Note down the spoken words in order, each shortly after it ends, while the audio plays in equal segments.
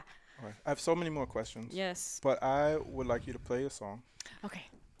All right. I have so many more questions. Yes. But I would like you to play a song. Okay,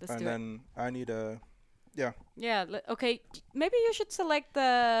 let's And do it. then I need a... Yeah. Yeah, okay. Maybe you should select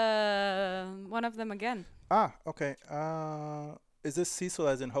the one of them again. Ah, okay. Is this Cecil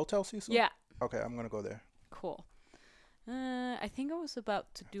as in Hotel Cecil? Yeah. Okay, I'm going to go there. Cool. I think I was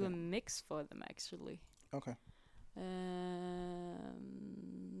about to do a mix for them, actually. Okay.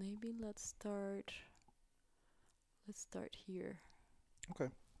 Maybe let's start here. Okay.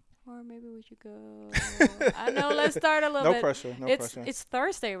 Or maybe we should go. I know. Let's start a little No bit. pressure. No pressure. It's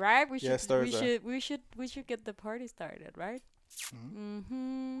Thursday, right? Yeah, it's Thursday. We should get the party started, right?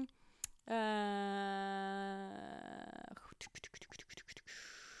 Mm-hmm.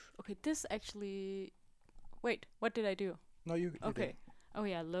 Okay. This actually. Wait. What did I do? No, you. Okay. Did. Oh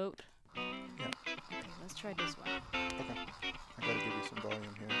yeah, load. Yeah. Okay. Let's try this one. Okay. I gotta give you some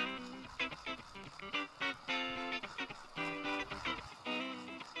volume here.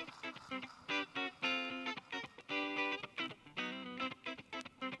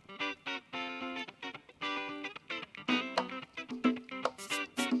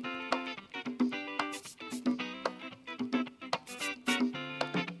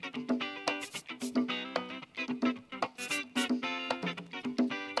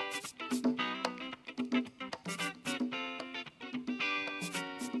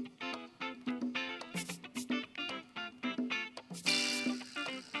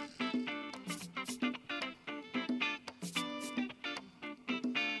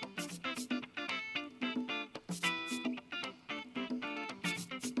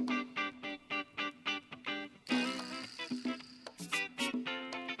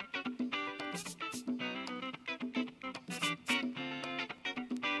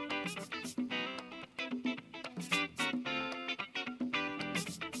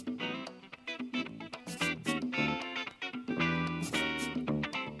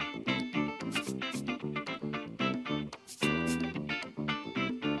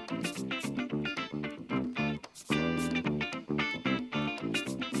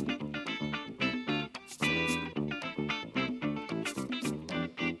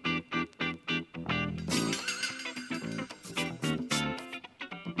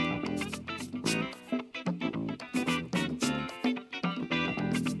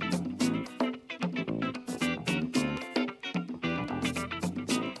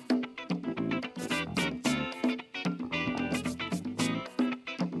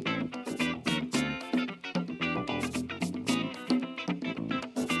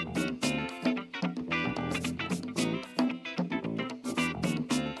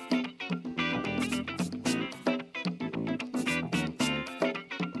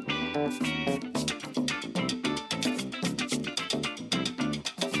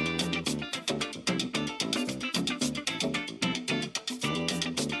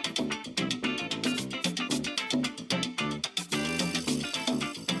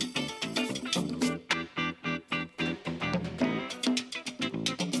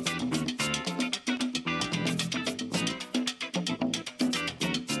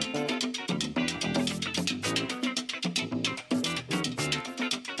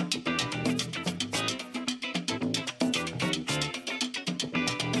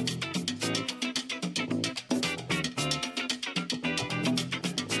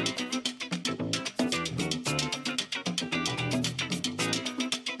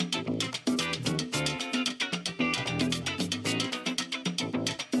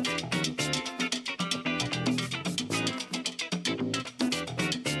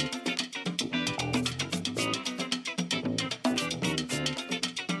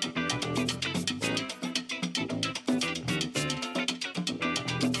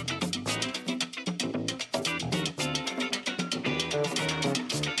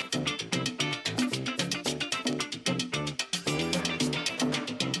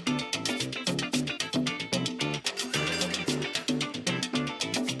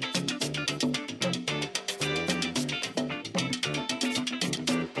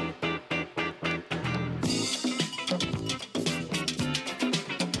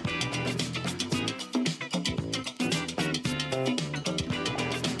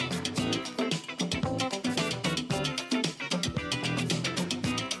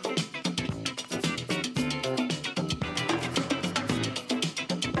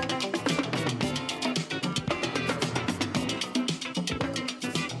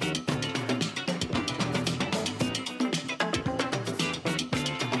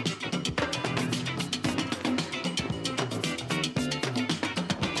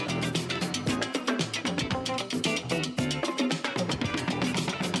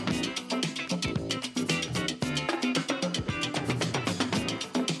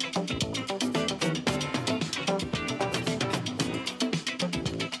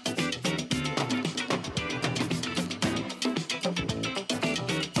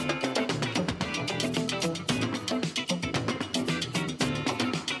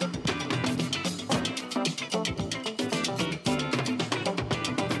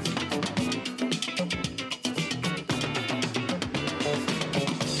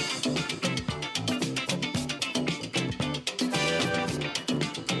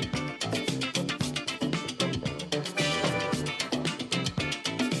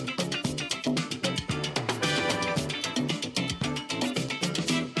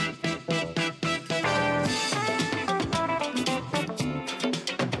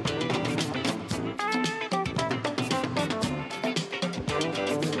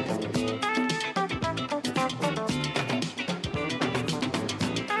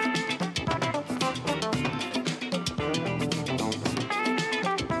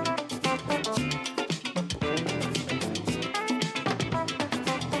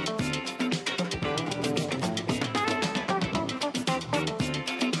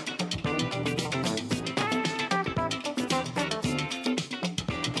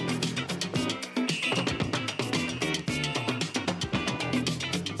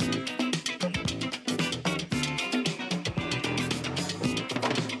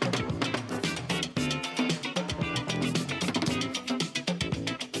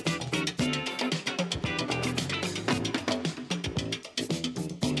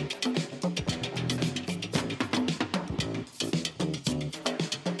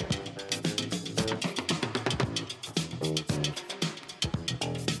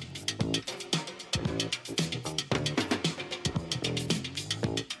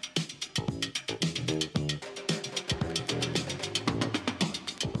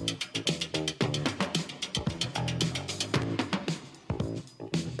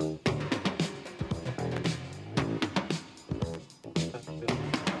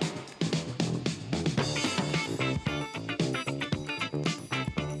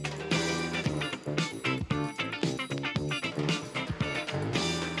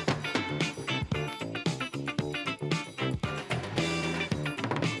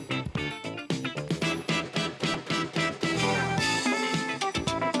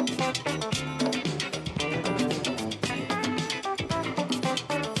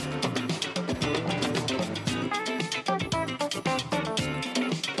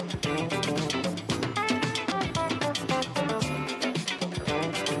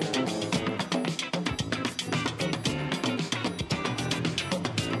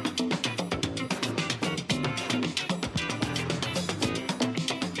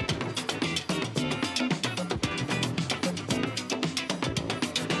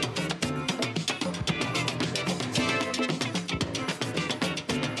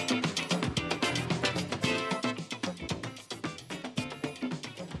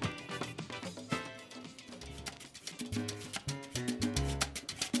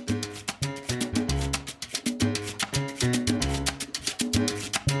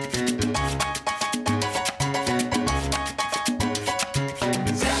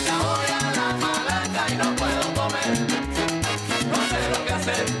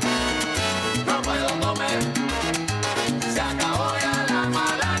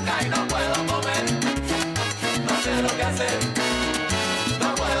 hacer.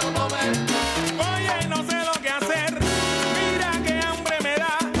 No puedo comer. Oye, no sé lo que hacer. Mira qué hambre me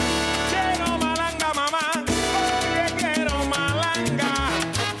da. Quiero malanga, mamá. Oye, quiero malanga.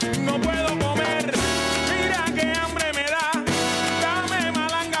 No puedo comer. Mira qué hambre me da. Dame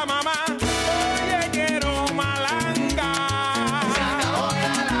malanga, mamá. Oye, quiero malanga. Se acabó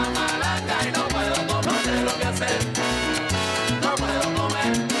ya la malanga y no puedo comer. No sé lo que hacer. No puedo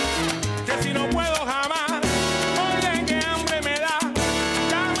comer. Que si no puedo jamás. Oye, qué hambre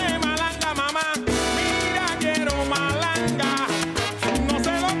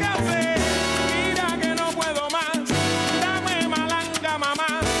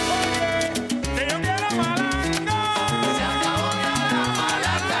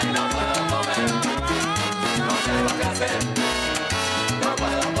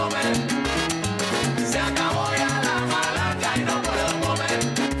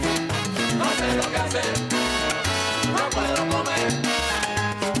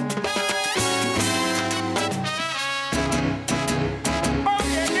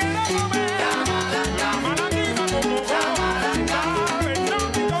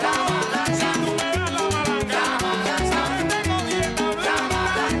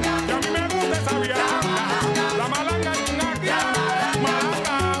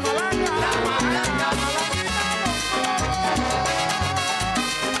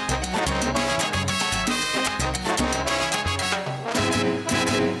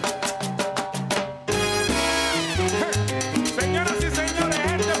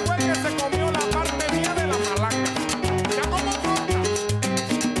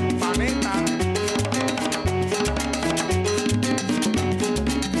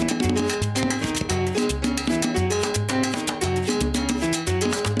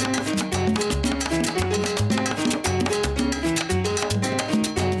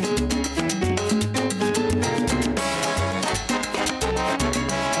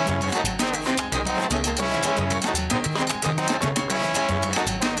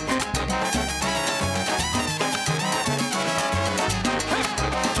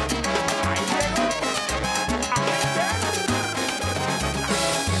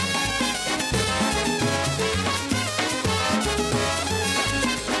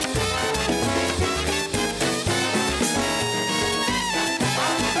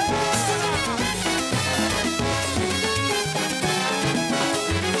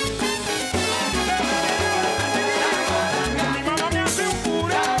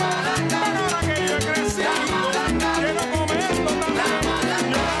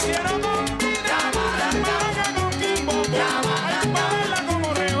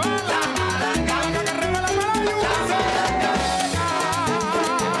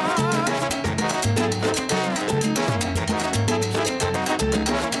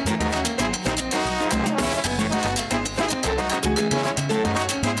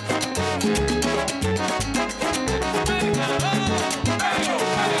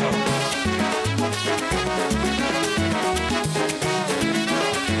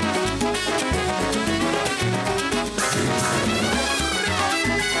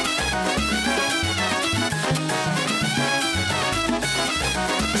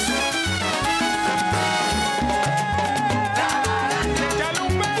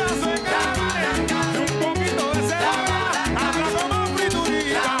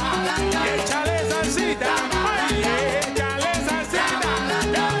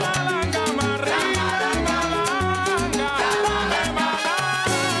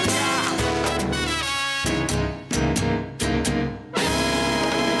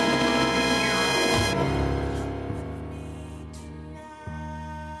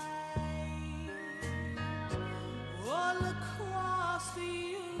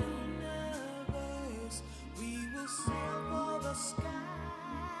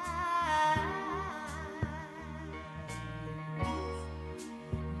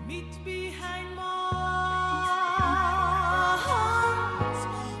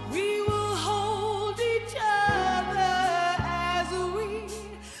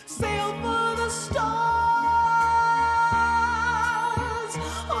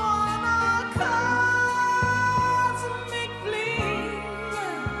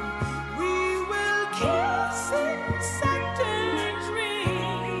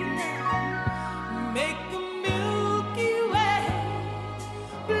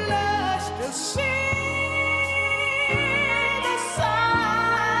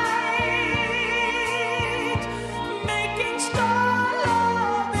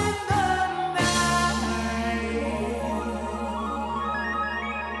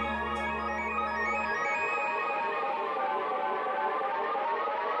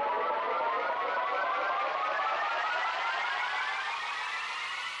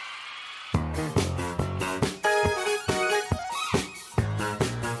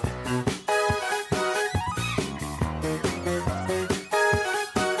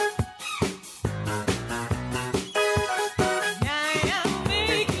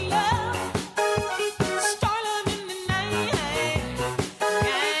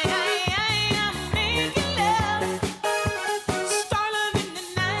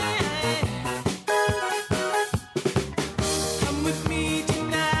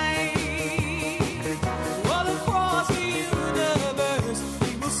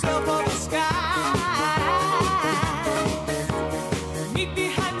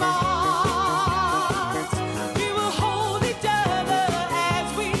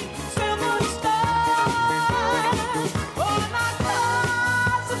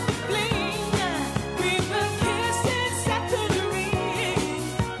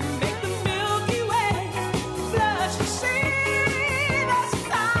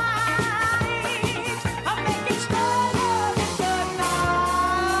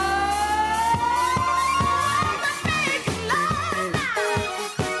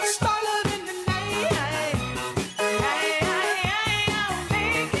Start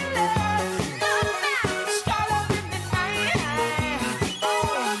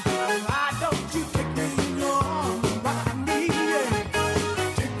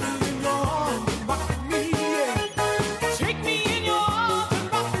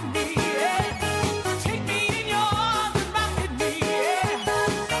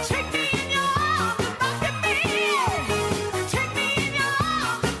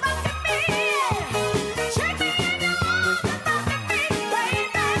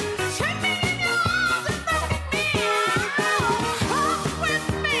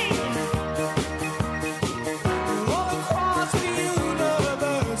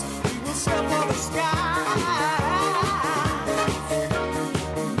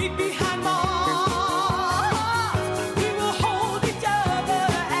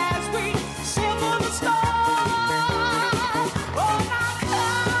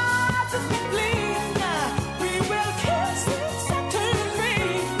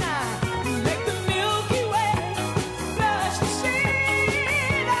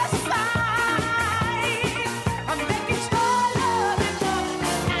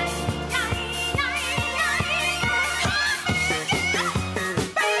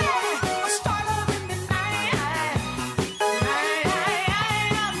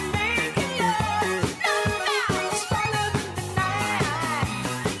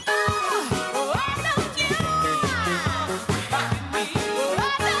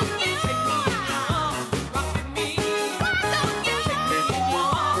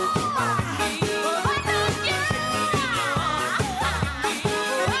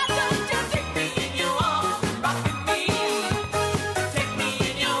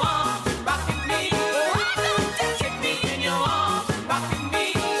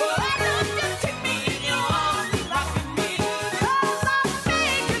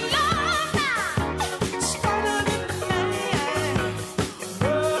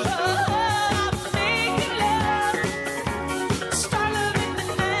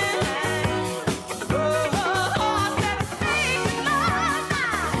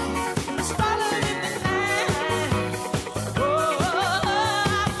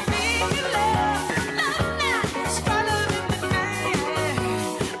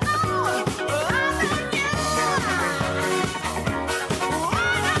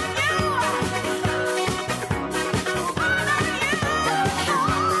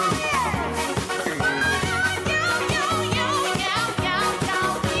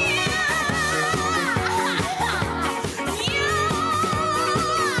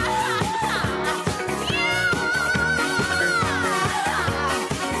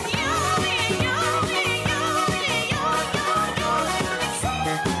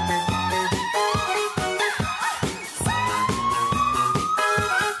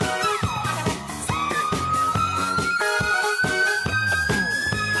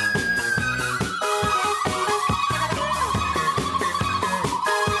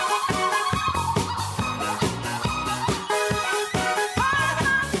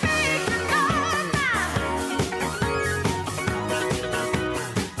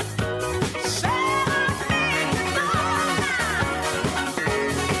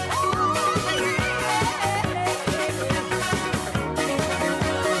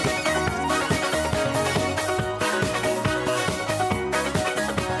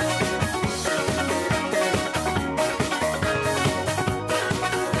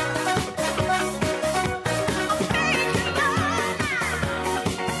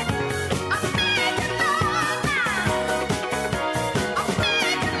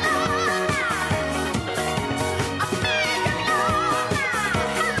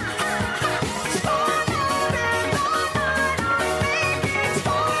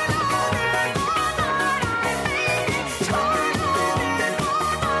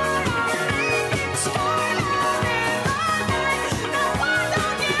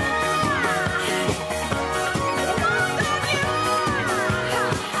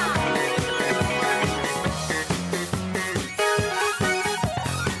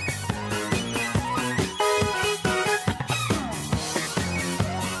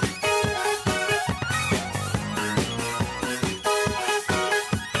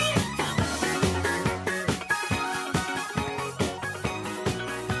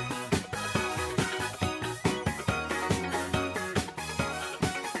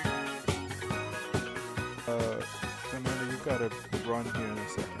gotta run here in a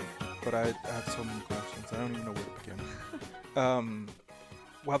second, but I have so many questions. I don't even know where to begin.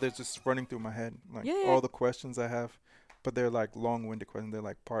 Wow, they're just running through my head, like Yeah, yeah. all the questions I have, but they're like long-winded questions. They're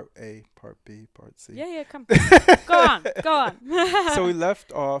like part A, part B, part C. Yeah, come. Go on, go on. So we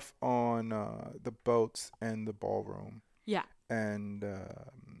left off on the boats and the ballroom, Yeah. and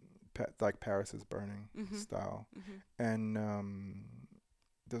like Paris is Burning style. And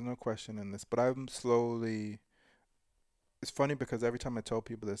there's no question in this, but I'm slowly. It's funny because every time I tell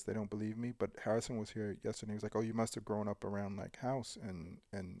people this, they don't believe me. But Harrison was here yesterday. He was like, "Oh, you must have grown up around like house and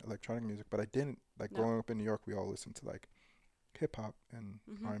electronic music." But I didn't. Like No. growing up in New York, we all listened to like hip hop and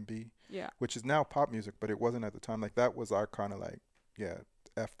R&B, Yeah. which is now pop music, but it wasn't at the time. Like that was our kind of like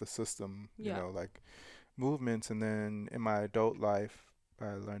F the system, you Yeah. know, like movements. And then in my adult life,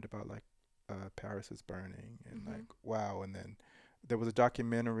 I learned about like Paris is Burning and like wow. And then there was a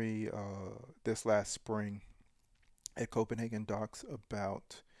documentary this last spring at Copenhagen Docks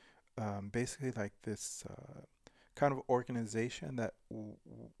about basically like this kind of organization that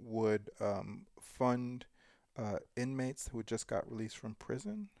would fund inmates who just got released from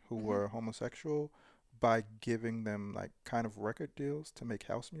prison who were homosexual by giving them like kind of record deals to make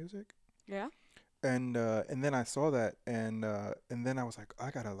house music. Yeah. And then I saw that and then I was like, I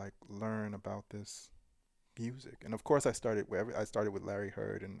gotta like learn about this music. And of course I started with Larry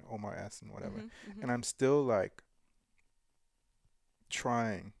Heard and Omar S and whatever. And I'm still like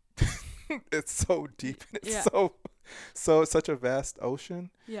trying. It's so deep and it's so such a vast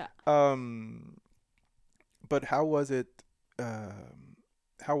ocean. Yeah. But how was it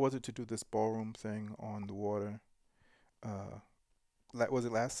to do this ballroom thing on the water? Was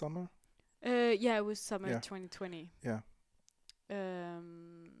it last summer? Yeah, it was summer Yeah. 2020. Yeah.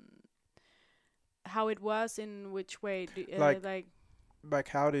 How it was in which way? Like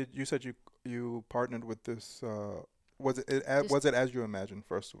how did you said you partnered with this? Was it as you imagined?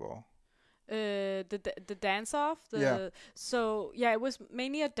 First of all, the dance off. So yeah, it was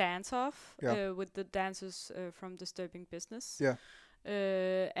mainly a dance off with the dancers from Disturbing Business. Yeah.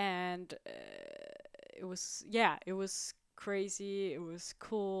 And it was crazy. It was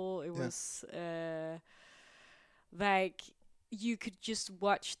cool. It was like you could just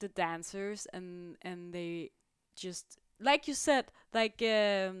watch the dancers and they just like you said, like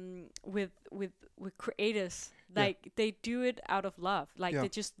with creators, like they do it out of love, like they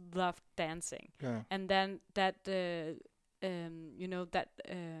just love dancing, and then that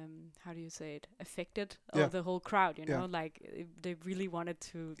how do you say it, affected the whole crowd, you know, like they really wanted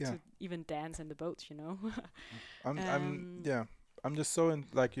to even dance in the boats, you know. I'm just so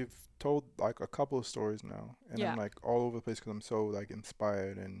like you've told like a couple of stories now, and I'm like all over the place because I'm so like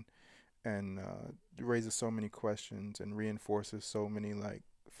inspired and raises so many questions and reinforces so many like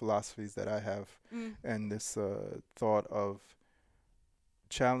philosophies that I have, and this thought of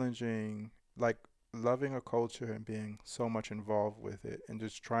challenging, like loving a culture and being so much involved with it and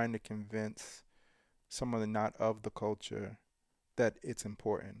just trying to convince someone not of the culture that it's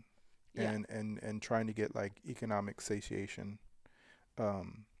important, and trying to get like economic satiation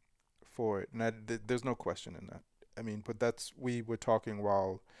for it. And there's no question in that. I mean, but we were talking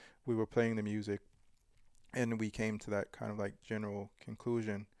while we were playing the music, and we came to that kind of like general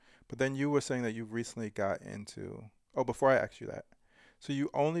conclusion. But then you were saying that you recently got into, before I ask you that, so you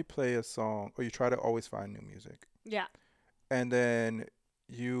only play a song, or you try to always find new music. Yeah. And then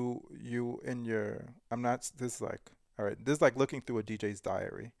you in your, this is like, all right, this is like looking through a DJ's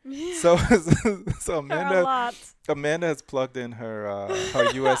diary. So Amanda has plugged in her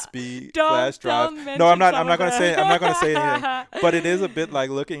USB flash drive. No, I'm not gonna say anything. But it is a bit like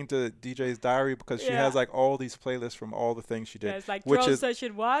looking into DJ's diary because she has like all these playlists from all the things she did. Yeah, it's like drum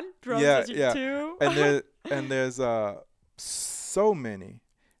session 1, drum session 2. And there's so many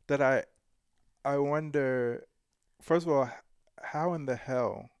that I wonder, first of all, how in the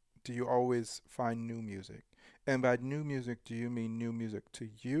hell do you always find new music? And by new music, do you mean new music to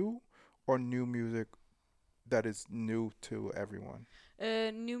you or new music that is new to everyone?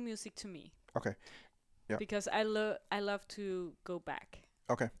 New music to me. Okay. Yeah. Because I love to go back.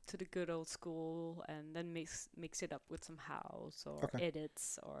 Okay. To the good old school and then mix it up with some house or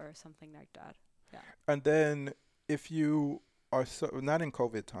edits or something like that. Yeah. And then if you are not in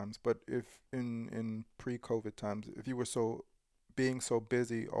COVID times, but if in pre-COVID times, if you were being so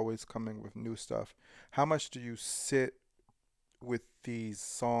busy, always coming with new stuff, how much do you sit with these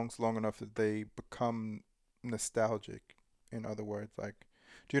songs long enough that they become nostalgic? In other words, like,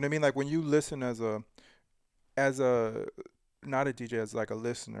 do you know what I mean? Like when you listen as a not a DJ, as like a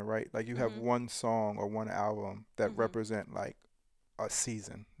listener, right? Like you have one song or one album that represent like a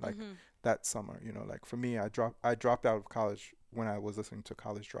season, like that summer. You know, like for me, I dropped out of college when I was listening to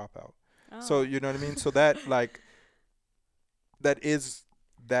College Dropout. So Oh. you know what I mean. So that like that is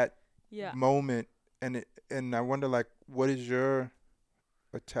that Yeah. moment, and I wonder like what is your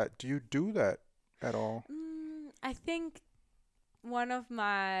attack? Do you do that at all? I think one of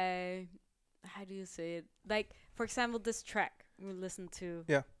my, how do you say it? Like, for example, this track we listen to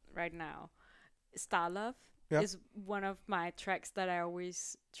Yeah. right now, Star Love, Yeah. is one of my tracks that I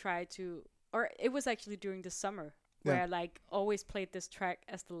always try to, or it was actually during the summer where Yeah. I like always played this track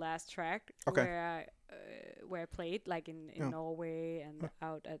as the last track Okay. where I played like in Yeah. Norway and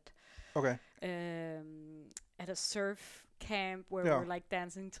out Okay. at a surf camp where Yeah. we're like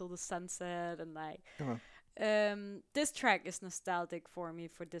dancing till the sunset and like Uh-huh. this track is nostalgic for me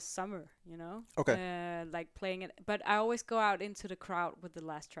for this summer, you know. Okay. Like playing it, but I always go out into the crowd with the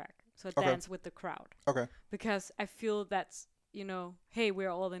last track, so I Okay. dance with the crowd Okay. because I feel that's, you know, hey, we're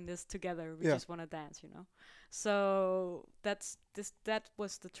all in this together. We Yeah. just want to dance, you know. So that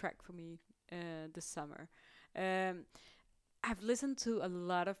was the track for me this summer. I've listened to a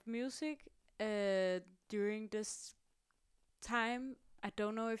lot of music during this time. I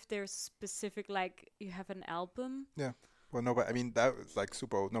don't know if there's specific, like you have an album. Yeah. Well, nobody. I mean, that was like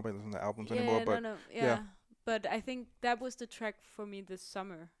super old. Nobody listens to albums Yeah, anymore. But no, yeah. yeah. But I think that was the track for me this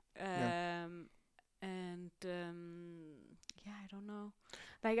summer. Yeah. And yeah, I don't know.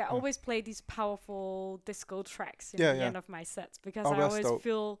 Like I always play these powerful disco tracks in Yeah, the yeah. end of my sets because Oh, I that's always dope.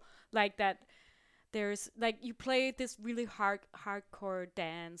 feel like that there's like you play this really hardcore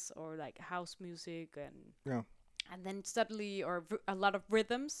dance or like house music Yeah. and then suddenly a lot of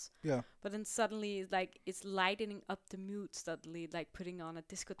rhythms, Yeah. but then suddenly it's like it's lightening up the mood suddenly, like putting on a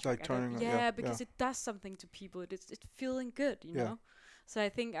disco track. Like turning it, yeah, yeah, because yeah. it does something to people. It's feeling good, you Yeah. know. So I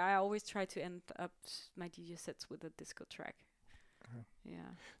think I always try to end up my DJ sets with a disco track.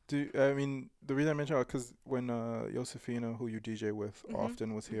 Yeah. I mean, the reason I mention it because when Josefina, who you DJ with,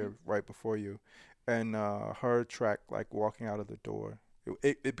 often was here right before you, and her track like walking out of the door,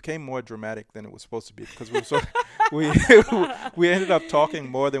 it became more dramatic than it was supposed to be because we were so we we ended up talking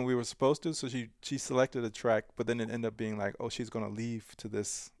more than we were supposed to. So she selected a track, but then it ended up being like, oh, she's gonna leave to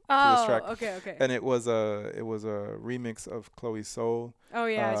this track. Okay. And it was a remix of Chloe's Soul. Oh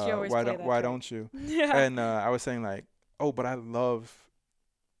yeah, she always why play don't that why track. don't you? Yeah. And I was saying like, oh, but I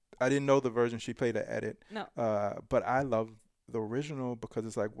didn't know the version she played to edit. No. But I love the original because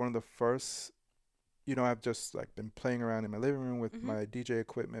it's like one of the first. You know, I've just like been playing around in my living room with my DJ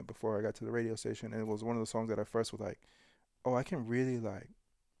equipment before I got to the radio station, and it was one of the songs that I first was like, oh, I can really like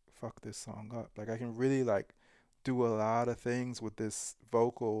fuck this song up. Like I can really like do a lot of things with this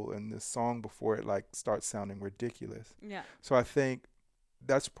vocal and this song before it like starts sounding ridiculous. Yeah. So I think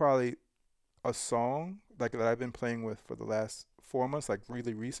that's probably a song like that I've been playing with for the last 4 months, like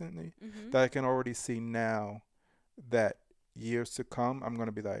really recently, that I can already see now that years to come, I'm going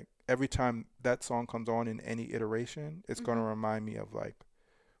to be like, every time that song comes on in any iteration, it's going to remind me of like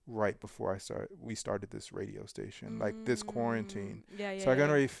right before we started this radio station, like this quarantine. Yeah. So I can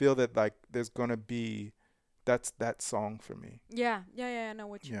already feel that like there's going to be, that's that song for me. Yeah. I know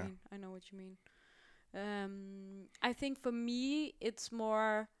what you Yeah. mean. I know what you mean. I think for me, it's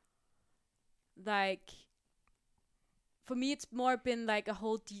more like, for me, it's more been like a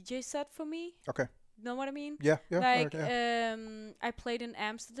whole DJ set for me. Okay. Know what I mean? Yeah. Like, yeah. I played in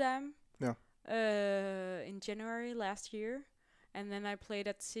Amsterdam. Yeah. In January last year, and then I played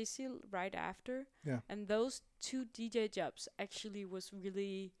at Cecil right after. Yeah. And those 2 DJ jobs actually was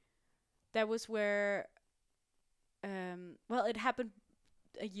really. That was where. Well, it happened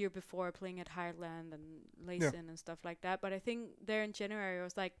a year before playing at Highland and Lacen and stuff like that. But I think there in January I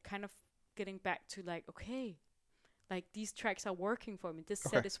was like kind of getting back to like, okay, like these tracks are working for me. This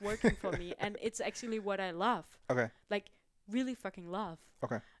set is working for me, and it's actually what I love. Okay. Like really fucking love.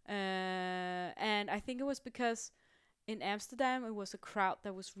 Okay. And I think it was because in Amsterdam it was a crowd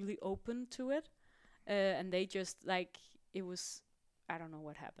that was really open to it, and they just like it was. I don't know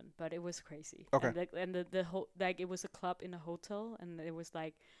what happened, but it was crazy. Okay. And the whole like it was a club in a hotel, and it was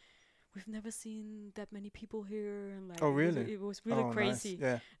like we've never seen that many people here. And like Oh, really? It was really crazy.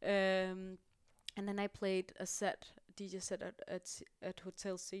 Nice. Yeah. And then I played a DJ set at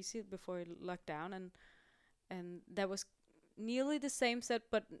Hotel Cecil before it locked down, and that was nearly the same set,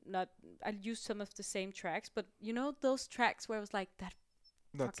 but not. I used some of the same tracks, but you know those tracks where it was like that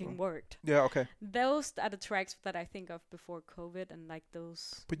fucking worked. Yeah. Okay. Those are the tracks that I think of before COVID, and like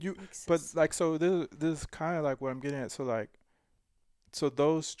those. But like, so this is kind of like what I'm getting at. So like, so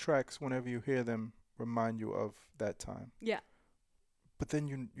those tracks, whenever you hear them, remind you of that time. Yeah. But then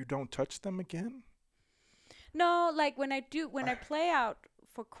you don't touch them again. No, like when I play out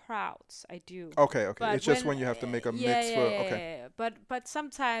for crowds. I do. Okay. But It's just when you have to make a mix for. Okay. yeah. But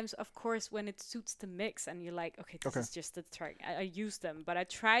sometimes, of course, when it suits the mix, and you're like, okay, this is just the track. I use them, but I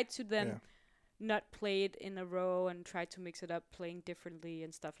try to then not play it in a row and try to mix it up, playing differently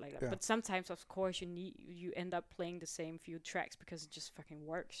and stuff like that. Yeah. But sometimes, of course, you end up playing the same few tracks because it just fucking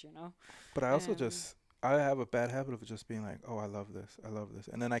works, you know. But I also I have a bad habit of just being like, oh, I love this,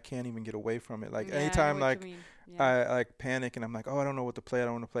 and then I can't even get away from it. Like anytime, like I like panic and I'm like, oh, I don't know what to play, I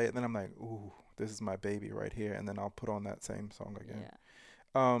don't want to play it. And then I'm like, ooh, this is my baby right here, and then I'll put on that same song again.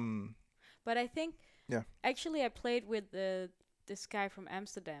 Yeah. But I think actually I played with this guy from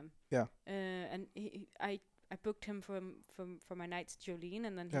Amsterdam. Yeah. And I booked him for my nights at Jolene,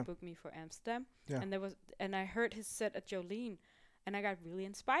 and then he booked me for Amsterdam. Yeah. And I heard his set at Jolene, and I got really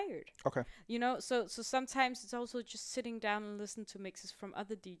inspired. Okay. You know, so sometimes it's also just sitting down and listen to mixes from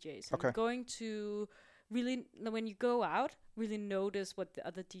other DJs. And going to really, when you go out, really notice what the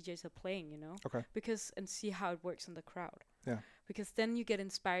other DJs are playing, you know? Okay. And see how it works on the crowd. Yeah. Because then you get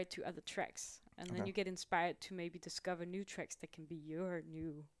inspired to other tracks. And then you get inspired to maybe discover new tracks that can be your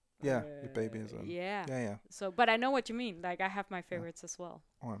new... your babies. Yeah. Yeah. So, but I know what you mean. Like, I have my favorites as well.